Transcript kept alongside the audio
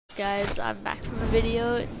Guys, I'm back from the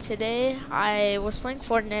video. Today I was playing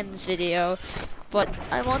Fortnite in this video, but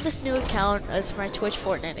I'm on this new account. It's my Twitch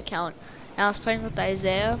Fortnite account, and I was playing with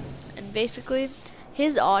Isaiah, and basically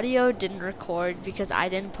his audio didn't record because I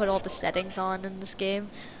didn't put all the settings on in this game,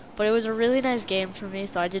 but it was a really nice game for me,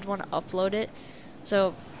 so I did want to upload it.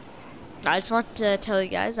 So I just want to tell you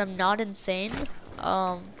guys I'm not insane.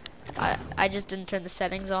 I just didn't turn the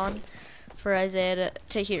settings on for Isaiah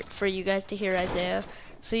to hear, for you guys to hear Isaiah.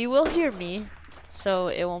 So you will hear me, so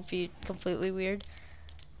it won't be completely weird.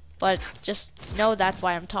 But just know that's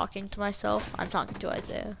why I'm talking to myself. I'm talking to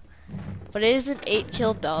Isaiah. But it is an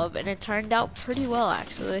 8-kill dub, and it turned out pretty well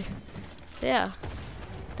actually. So yeah,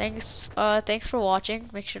 thanks for watching.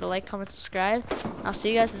 Make sure to like, comment, subscribe. I'll see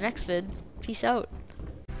you guys in the next vid. Peace out.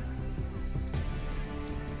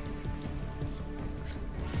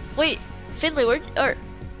 Wait, Finley,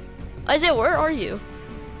 Isaiah, where are you?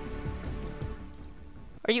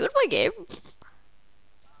 Are you in my game?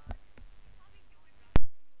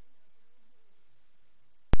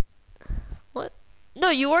 What?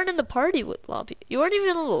 No, you weren't in the party with lobby. You weren't even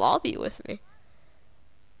in the lobby with me.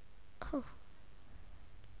 Oh.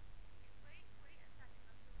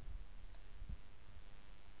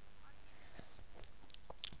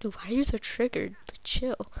 Dude, why are you so triggered? Like,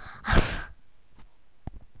 chill.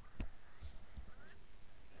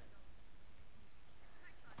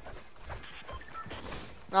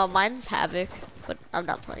 Oh, mine's Havoc, but I'm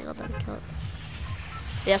not playing on that account.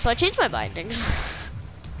 Yeah, so I changed my bindings.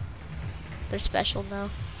 They're special now.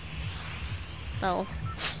 No.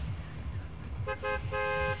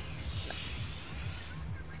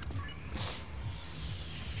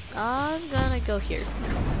 I'm gonna go here.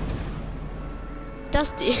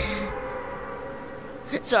 Dusty.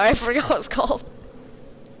 Sorry, I forgot what it's called.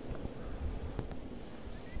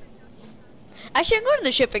 Actually, I'm going to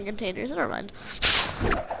the shipping containers. Never mind.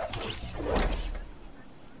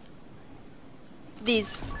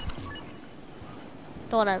 These.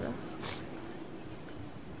 The one I have.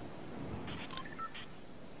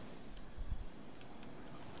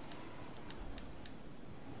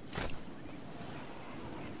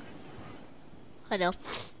 I know.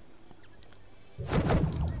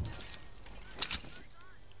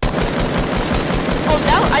 Oh,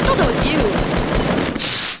 that, I thought that was you.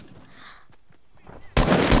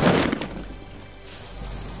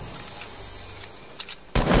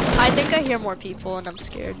 I think I hear more people and I'm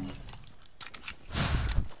scared.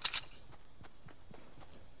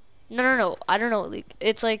 No. I don't know what leaked.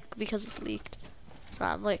 It's like because it's leaked. So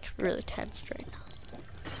I'm like really tense right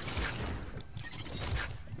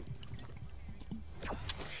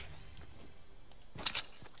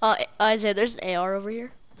now. Isaiah, there's an AR over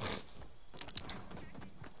here.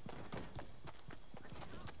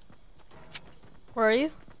 Where are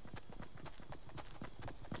you?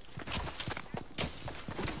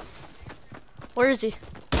 Where is he?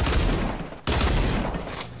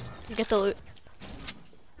 Get the loot.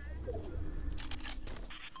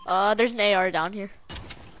 There's an AR down here.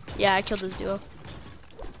 Yeah, I killed this duo.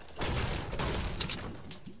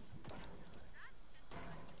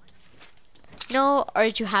 No,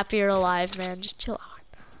 aren't you happy you're alive, man? Just chill out.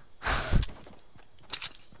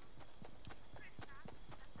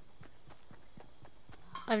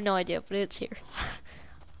 I have no idea, but it's here.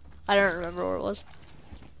 I don't remember where it was.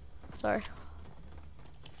 Sorry.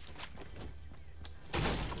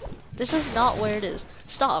 This is not where it is.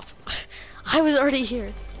 Stop. I was already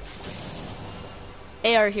here.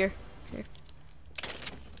 AR here. Here.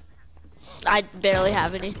 I barely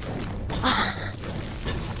have any.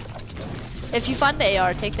 If you find the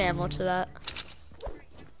AR, take the ammo to that.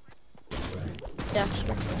 Yeah,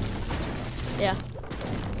 sure. Yeah.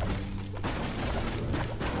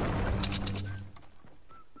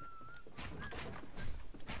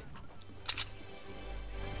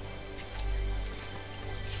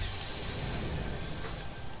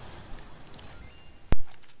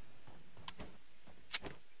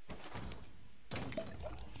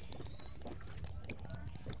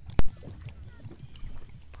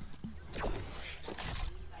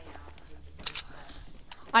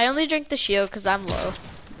 I only drink the shield because I'm low.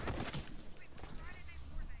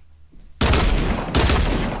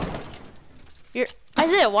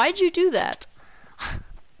 Isaiah, why'd you do that?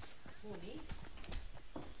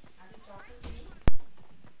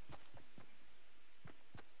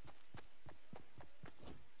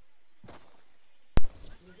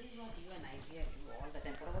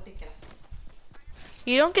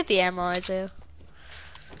 You don't get the ammo, Isaiah.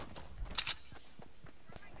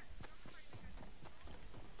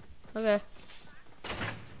 Okay.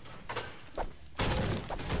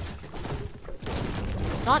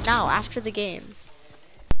 Not now, after the game.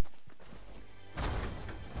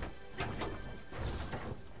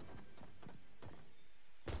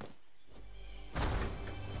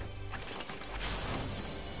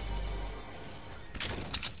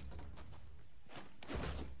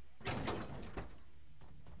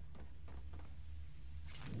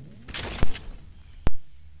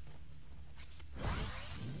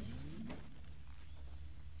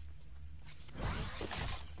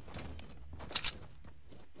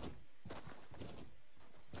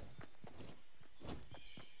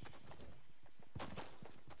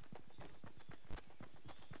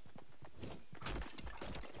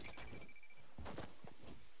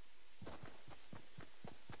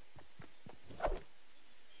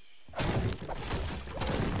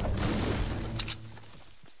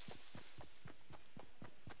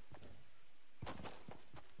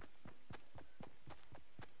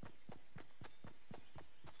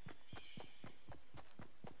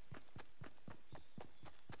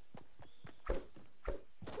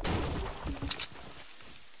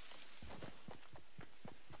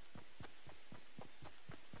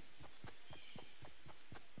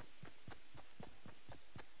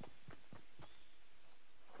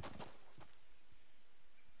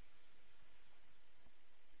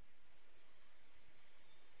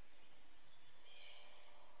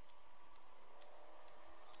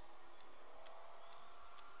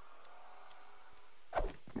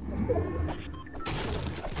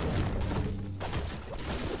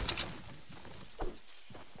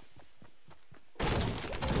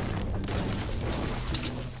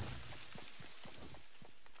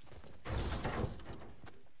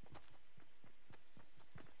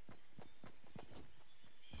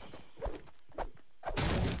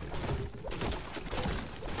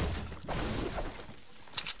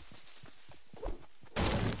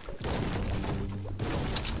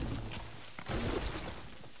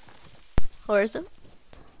 Where is it?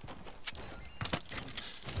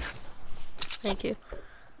 Thank you.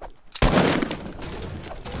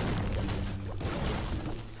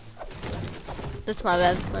 That's my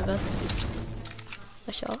bad, that's my bad.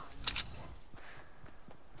 I shall.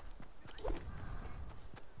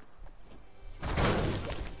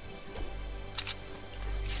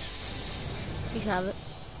 You can have it.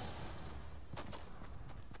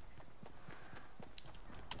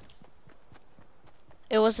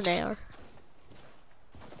 It was an AR.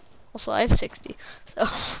 Also, I have 60, so.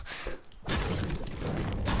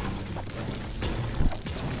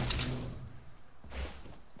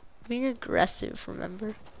 Being aggressive,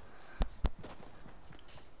 remember?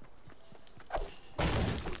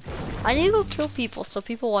 I need to go kill people so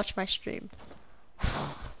people watch my stream.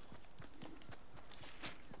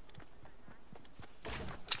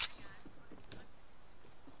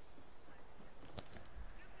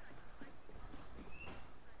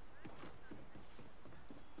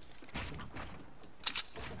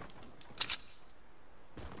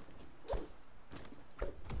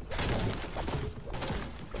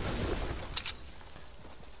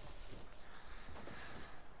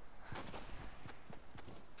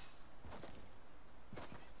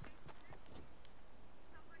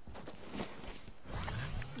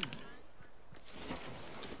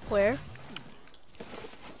 Where?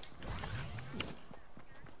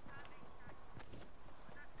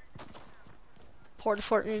 Port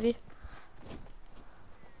Fort maybe?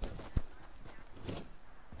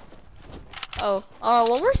 Oh,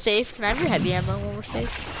 when we're safe, can I have your heavy ammo when we're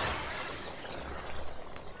safe?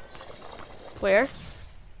 Where?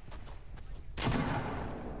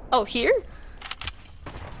 Oh, here?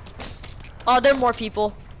 Oh, there are more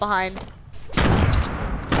people behind.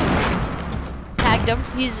 Tagged him.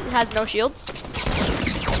 He has no shields.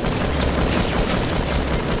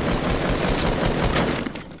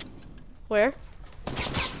 Where?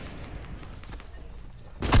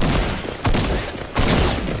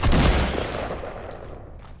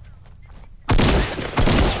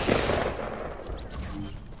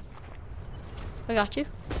 I got you.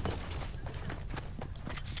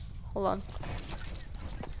 Hold on.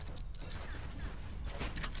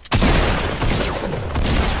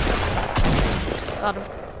 Got him.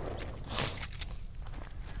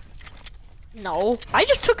 No, I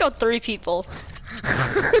just took out 3 people.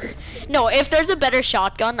 No, if there's a better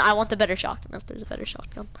shotgun, I want the better shotgun. If there's a better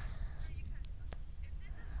shotgun.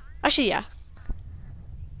 Actually, yeah.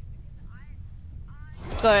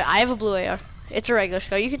 But I have a blue AR. It's a regular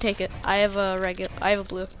scar. You can take it. I have a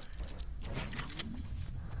blue.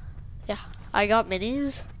 Yeah, I got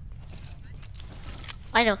minis.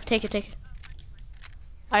 I know. Take it. Take it.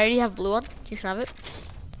 I already have blue one. You can have it.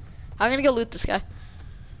 I'm gonna go loot this guy.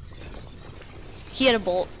 He had a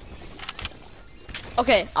bolt.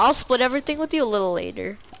 Okay, I'll split everything with you a little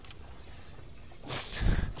later.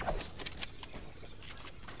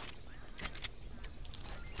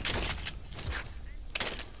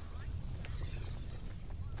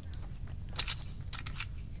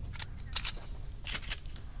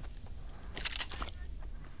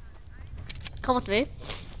 Come with me.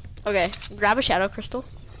 Okay, grab a shadow crystal.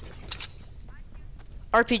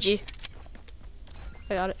 RPG.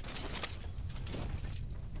 I got it.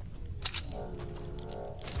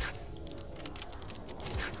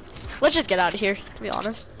 Let's just get out of here, to be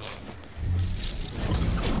honest.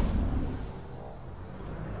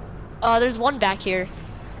 There's one back here.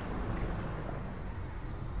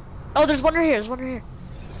 Oh, there's one right here, there's one right here.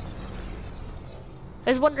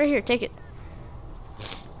 There's one right here, take it.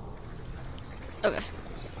 Okay.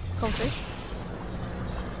 Come through.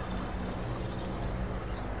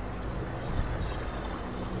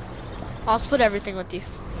 I'll split everything with you.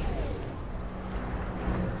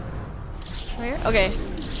 Here? Okay.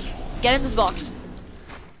 Get in this box.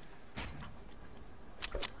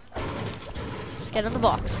 Just get in the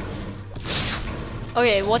box.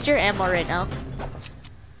 Okay, what's your ammo right now?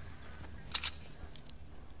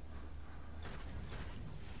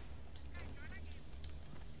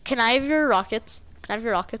 Can I have your rockets? Can I have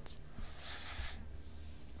your rockets?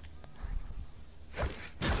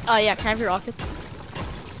 Oh yeah, can I have your rockets?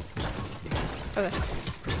 Okay.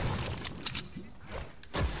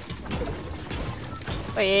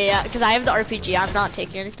 Oh yeah, because I have the RPG. I'm not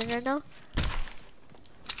taking anything right now.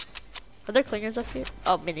 Are there clingers up here?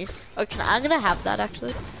 Oh, minis. Okay, I'm gonna have that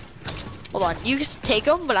actually. Hold on, you can take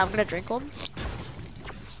them, but I'm gonna drink them.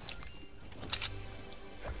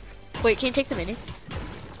 Wait, can you take the mini?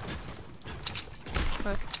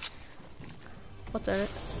 Okay. What's in it?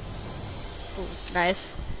 Ooh,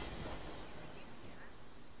 nice.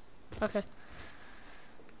 Okay.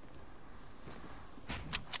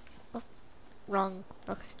 Oh. wrong.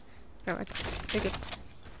 Okay. Never mind. You're good.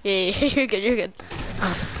 Yeah, you're good, you're good.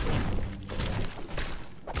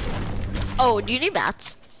 Oh, do you need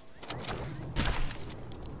mats?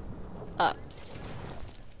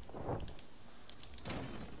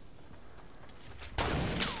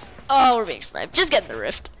 Oh, we're being sniped. Just get in the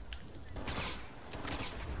rift.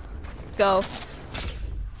 Go.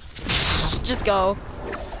 Just go.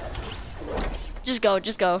 Just go,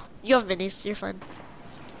 just go. You have minis, you're fine.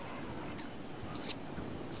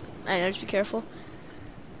 I know, just be careful.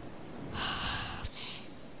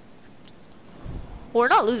 We're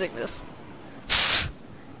not losing this.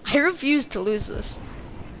 I refuse to lose this.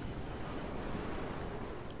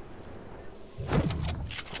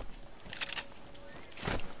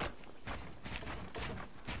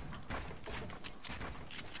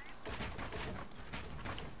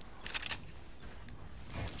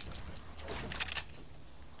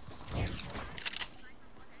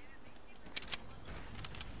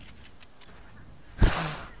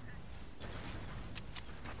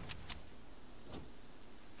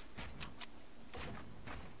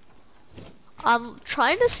 I'm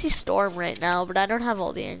trying to see storm right now, but I don't have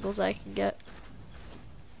all the angles I can get.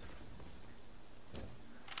 Do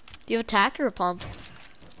you have attack or a pump?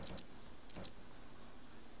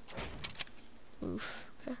 Oof.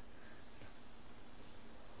 Okay.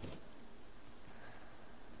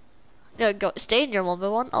 Yeah, go. Stay in your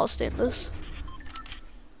 1v1. I'll stay in this.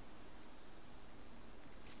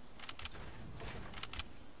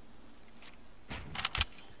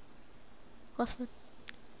 Left mid.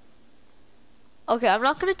 Okay, I'm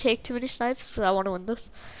not gonna take too many snipes because I want to win this.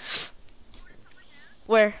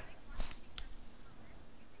 Where?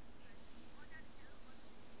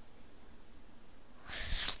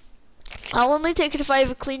 I'll only take it if I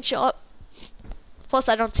have a clean shot. Plus,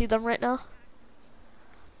 I don't see them right now.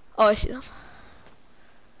 Oh, I see them.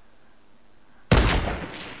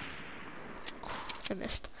 I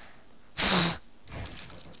missed.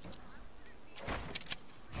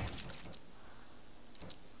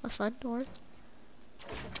 That's fine, don't worry.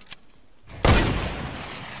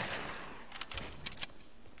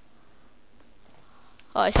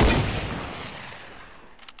 Oh, I see.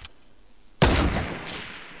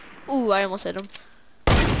 Ooh, I almost hit him.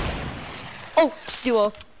 Oh,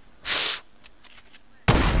 duo.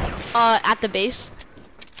 At the base.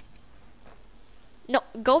 No,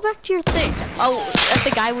 go back to your thing. Oh, that's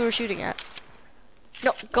the guy we were shooting at.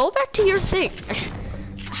 No, go back to your thing.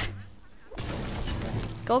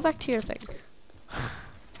 Go back to your thing.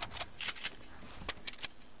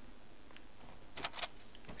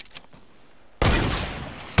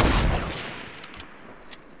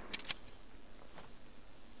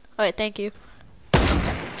 Alright, thank you.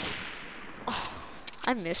 Oh,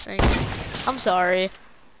 I'm missing. I'm sorry.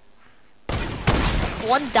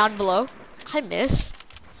 One's down below. I missed.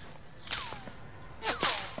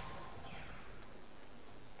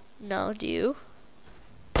 No, do you?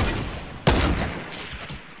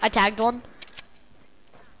 I tagged one.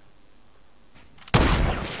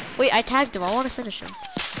 Wait, I tagged him. I want to finish him.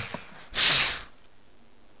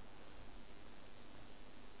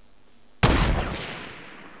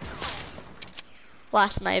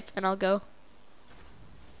 Last snipe, and I'll go.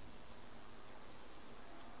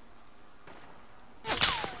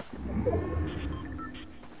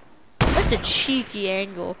 That's a cheeky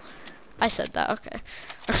angle. I said that, okay.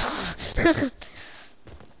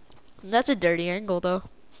 That's a dirty angle, though.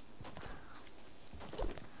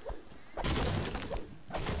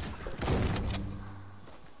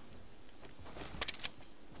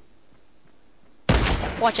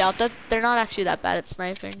 Watch out, they're not actually that bad at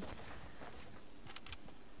sniping.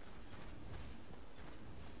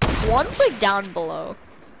 One's like down below.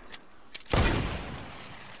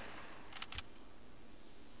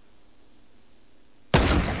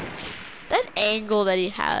 That angle that he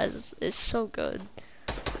has is so good.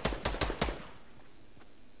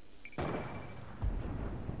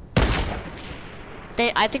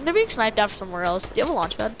 I think they're being sniped out from somewhere else. Do you have a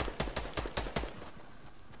launch pad?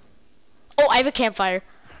 Oh, I have a campfire.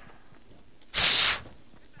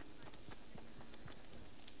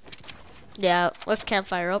 Yeah, let's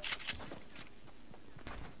campfire up.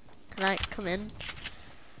 Can I come in?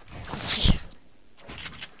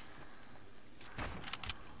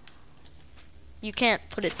 You can't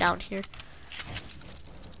put it down here.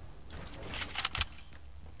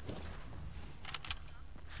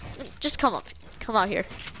 Just come up. Come out here.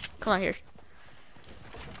 Come out here.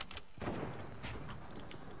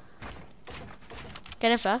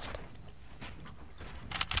 Get in fast.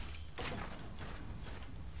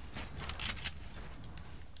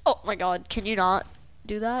 Oh my god, can you not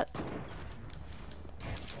do that?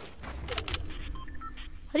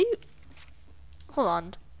 do you... Hold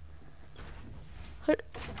on.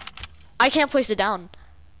 I can't place it down.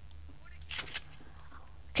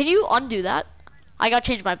 Can you undo that? I gotta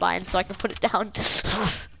change my bind so I can put it down.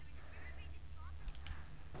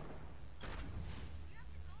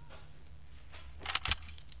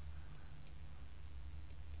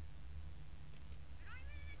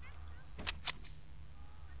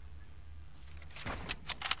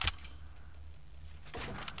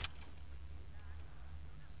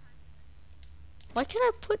 Why can't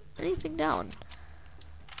I put anything down?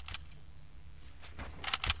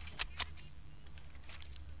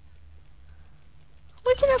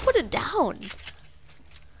 Why can't I put it down?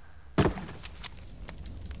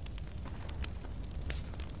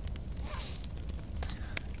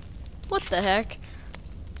 What the heck?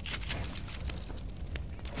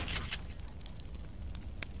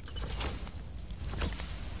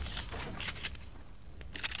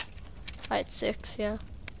 I had 6, yeah.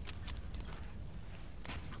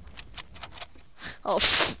 Oh.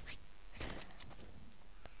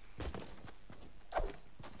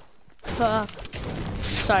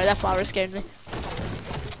 Sorry, that flower scared me.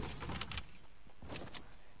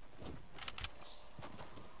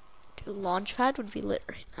 Dude, launch pad would be lit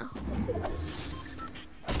right now.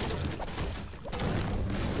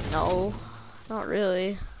 No, not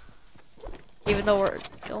really. Even though we're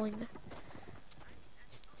going there.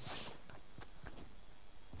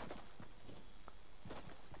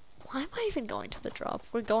 Why am I even going to the drop?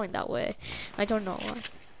 We're going that way. I don't know why.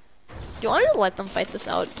 Do you want me to let them fight this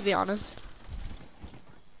out, to be honest?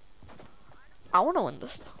 I want to win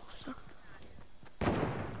this though. So.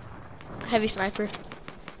 Heavy sniper.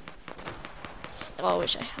 Oh, I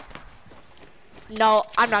wish I had. No,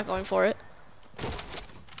 I'm not going for it.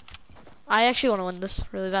 I actually want to win this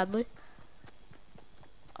really badly.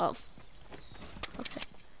 Oh. Okay.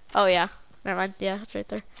 Oh yeah. Never mind. Yeah, it's right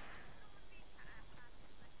there.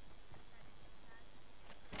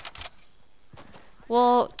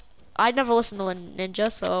 Well, I never listened to Ninja,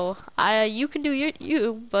 so you can do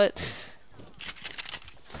you, but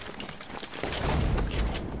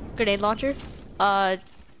grenade launcher.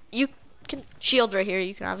 You can shield right here.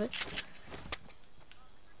 You can have it.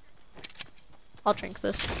 I'll drink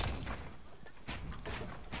this.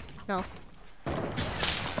 No.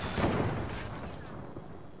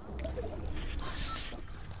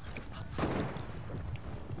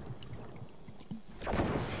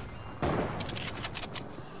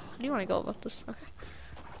 How do you want to go about this? Okay.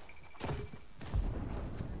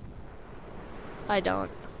 I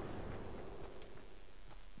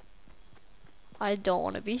don't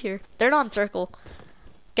want to be here. They're not in circle.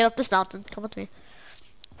 Get up this mountain. Come with me.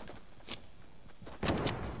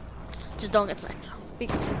 Just don't get sniped. Be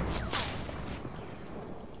careful.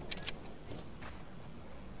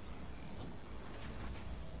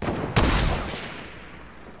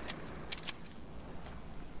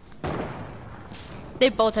 They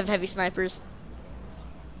both have heavy snipers.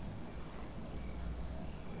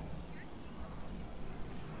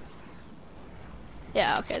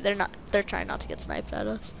 Yeah, okay, they're trying not to get sniped at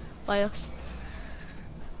us, by us.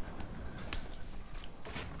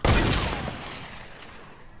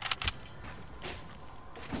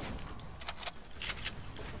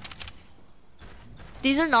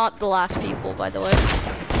 These are not the last people, by the way.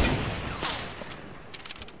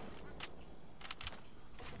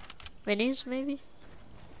 Minis, maybe?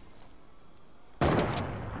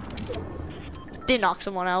 They knocked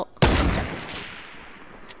someone out.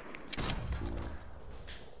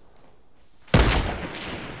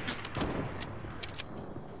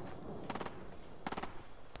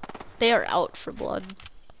 They are out for blood.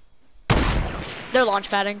 They're launch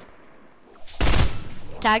padding.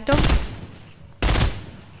 Tagged them.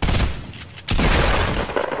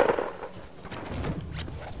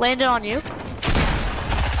 Landed on you.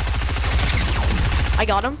 I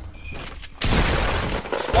got him.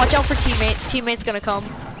 Watch out for teammate. Teammate's gonna come.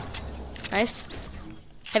 Nice.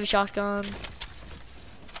 Heavy shotgun.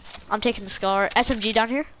 I'm taking the scar. SMG down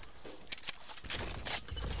here.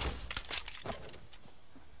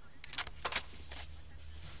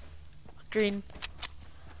 Green.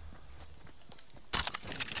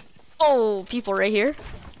 Oh, people right here.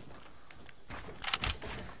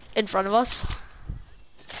 In front of us.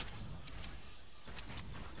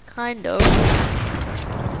 Kind of.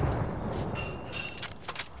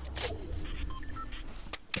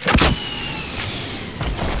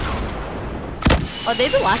 Are they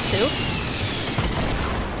the last two?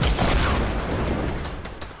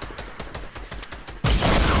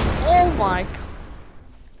 Oh my god.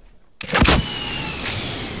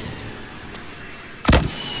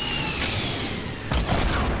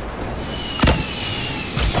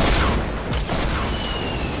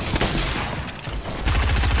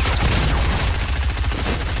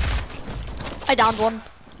 I downed one.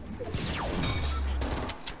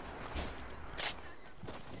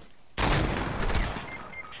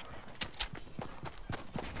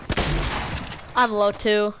 I'm low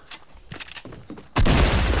too.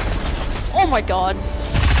 Oh my god.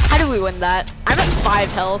 How did we win that? I'm at 5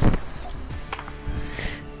 health.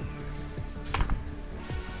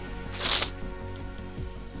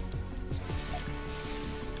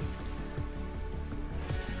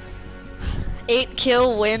 Eight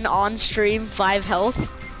kill win on stream, 5 health.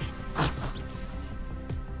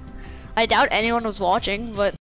 I doubt anyone was watching, but